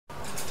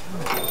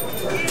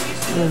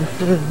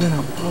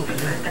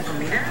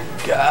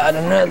God,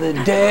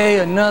 another day,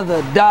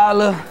 another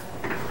dollar.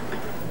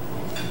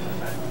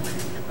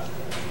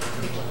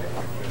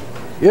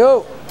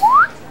 Yo,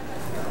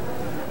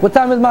 what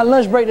time is my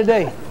lunch break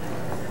today?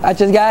 I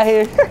just got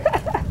here.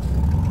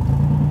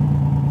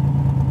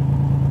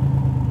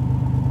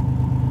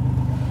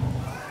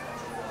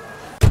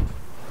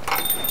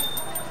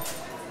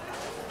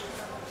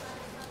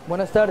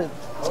 When I started,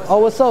 oh,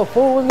 what's up,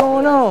 fool? What's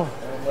going on?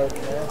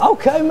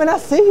 Okay, man, I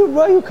see you,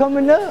 bro. You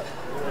coming up?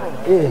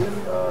 Yeah.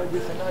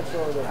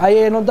 Oh,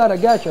 yeah, no doubt. I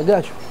got you.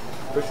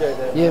 Appreciate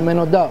that. Yeah, man,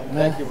 no doubt,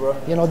 man. Thank you, bro.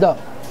 Yeah, no doubt.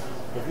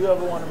 If you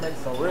ever want to make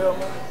some real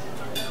money,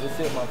 just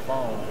hit my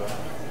phone, bro.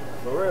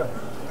 For real.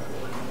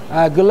 All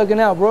right, good looking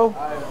out, bro.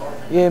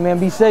 Yeah, man,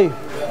 be safe.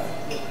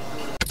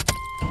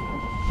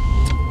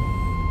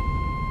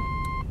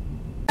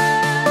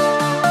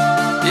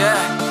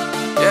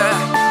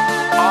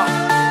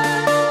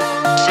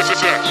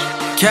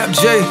 Kap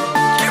G,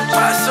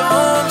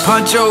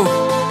 Pancho,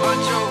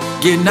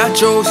 get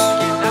nachos,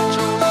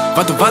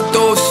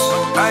 vatos.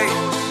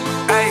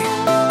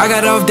 I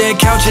got off that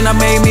couch and I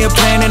made me a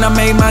plan and I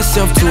made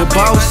myself to a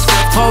boss.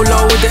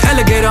 Polo with the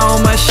alligator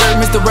on my shirt,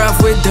 Mr.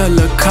 Ralph with the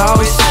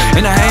Lacoste.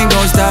 And I ain't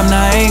gon' stop,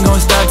 nah, I ain't gon'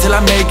 stop till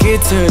I make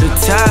it to the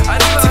top.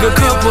 Took a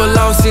couple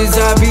losses,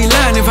 I'd be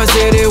lying if I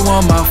said it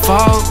wasn't my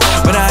fault.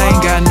 But I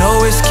ain't got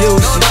no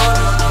excuses.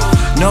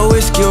 No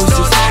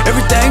excuses,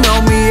 everything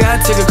on me, I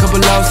took a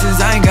couple losses.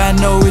 I ain't got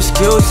no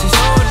excuses,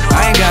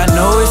 I ain't got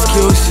no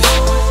excuses.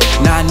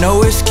 Nah,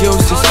 no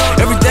excuses,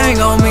 everything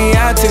on me,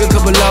 I took a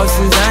couple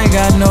losses. I ain't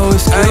got no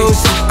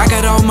excuses. I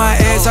got all my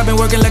ass, I've been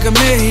working like a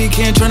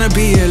Mexican, tryna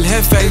be El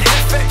Jefe.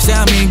 Say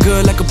I mean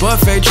good like a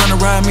buffet, tryna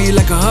ride me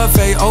like a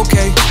Huffy,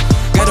 okay.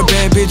 Got a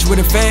bad bitch with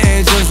a fat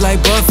ass just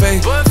like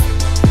Buffet.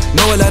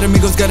 Know a lot of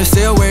amigos gotta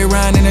stay away,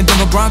 riding in a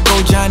Denver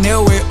Bronco, John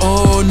Elway.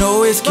 Oh,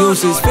 no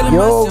excuses.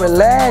 Yo,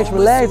 relax,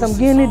 I'm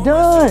getting it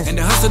done. And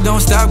the hustle don't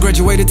stop,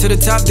 graduated to the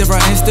top,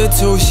 different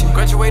institution.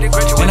 Graduated.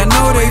 And I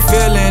know they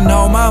feeling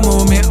all my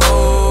movement.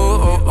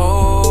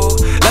 Oh.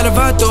 Lot of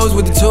vatos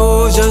with the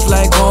tools, just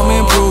like home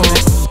improvement.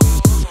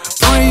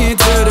 Praying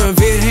to the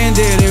Virgen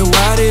de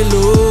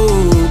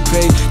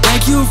Guadalupe.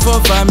 Thank you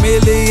for 5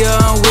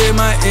 million with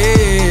my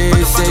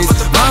essays.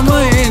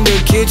 Mama in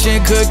the kitchen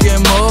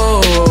cooking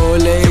mole.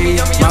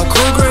 My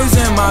cool grades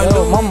and my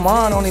Yo, my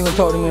mom don't even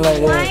talk to me like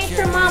that. Why ain't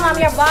your mom? I'm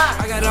your boss.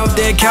 I got off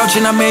that couch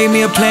and I made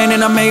me a plan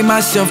and I made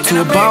myself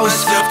to a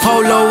boss.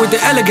 Polo with the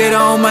alligator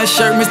on my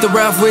shirt, Mr.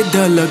 Ralph with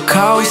the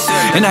Lacoste.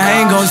 And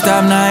I ain't gon'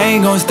 stop, nah, I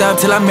ain't gon' stop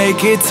till I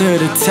make it to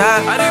the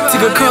top.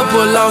 Took a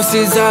couple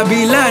losses, I'd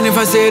be lying if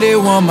I said it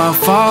wasn't my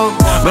fault.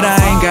 But I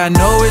ain't got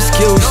no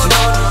excuses.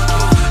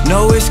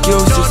 No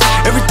excuses,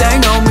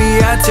 everything on me,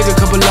 I took a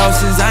couple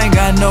losses. I ain't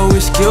got no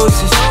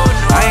excuses,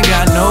 I ain't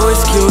got no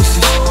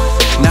excuses.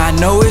 Nah,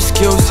 no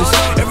excuses.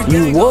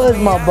 You was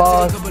my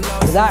boss,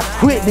 cause I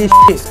quit this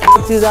shit.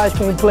 This ice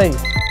cream place.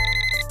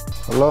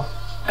 Hello?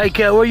 Hey,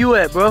 Cat, where you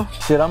at, bro?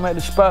 Shit, I'm at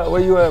the spot.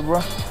 Where you at,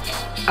 bro?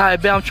 Alright,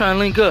 bet I'm trying to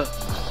link up.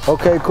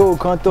 Okay, cool.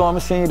 Come through. I'ma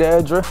send you the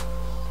address.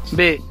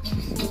 Bet.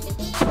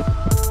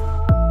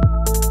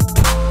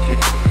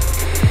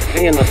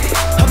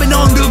 I've been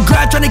on the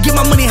grind tryna get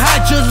my money high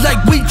just like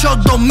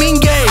Huicho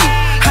Domingue.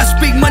 I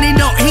speak money,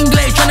 no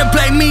English, tryna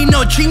play me,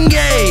 no chingue.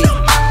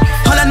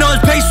 All I know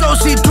is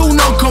pesos, si tú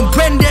no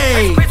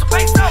comprende.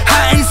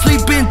 I ain't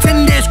sleeping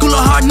 10 days, school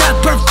of hard, not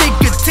perfect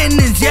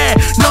attendance, yeah.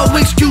 No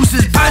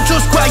excuses, Pancho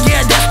Squad,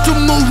 yeah, that's the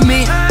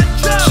movement.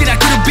 Shit, I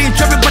could've been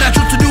trapping, but I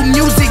chose to do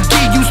music,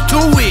 get used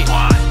to it.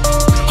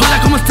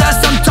 Hola, como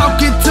estás? I'm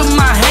talking to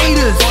my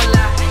haters.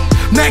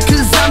 Man,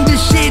 cause I'm the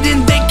shit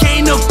and they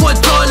can't afford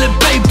toilet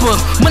paper.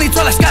 Money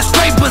tall like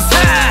skyscrapers,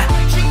 ha.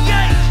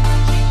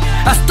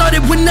 I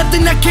started with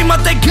nothing, I came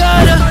out that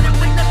gutter.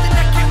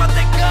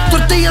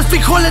 Tortillas,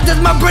 frijoles,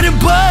 that's my bread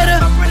and butter.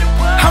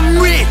 I'm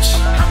rich,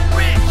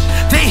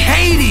 they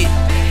hate it.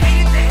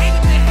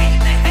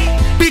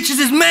 Bitches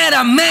is mad,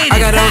 I made it. I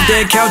got off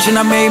that couch and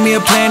I made me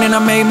a plan and I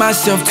made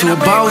myself to a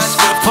boss.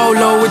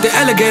 Polo with the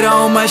alligator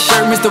on my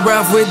shirt, Mr.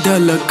 Ralph with the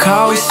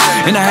Lacoste.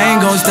 And I ain't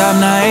gon' stop,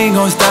 nah, I ain't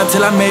gon' stop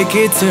till I make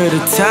it to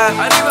the top.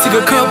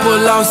 Took a couple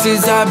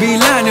losses, I'd be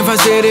lying if I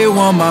said it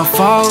wasn't my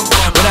fault.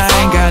 But I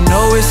ain't got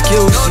no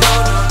excuses,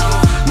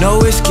 no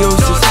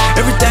excuses.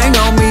 Everything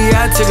on me,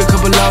 I took a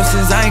couple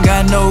losses. I ain't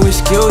got no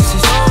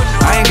excuses,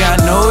 I ain't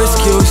got no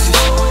excuses.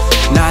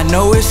 Nah,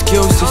 no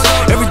excuses.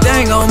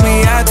 Everything on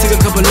me, I took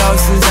a couple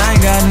losses. I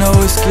ain't got no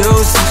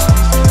excuses.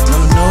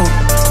 No.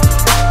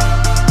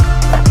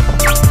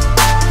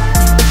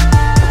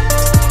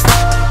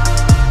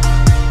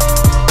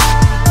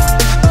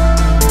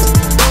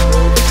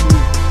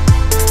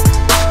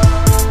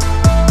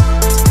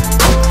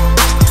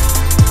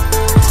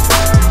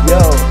 Yo,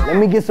 let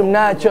me get some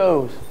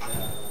nachos.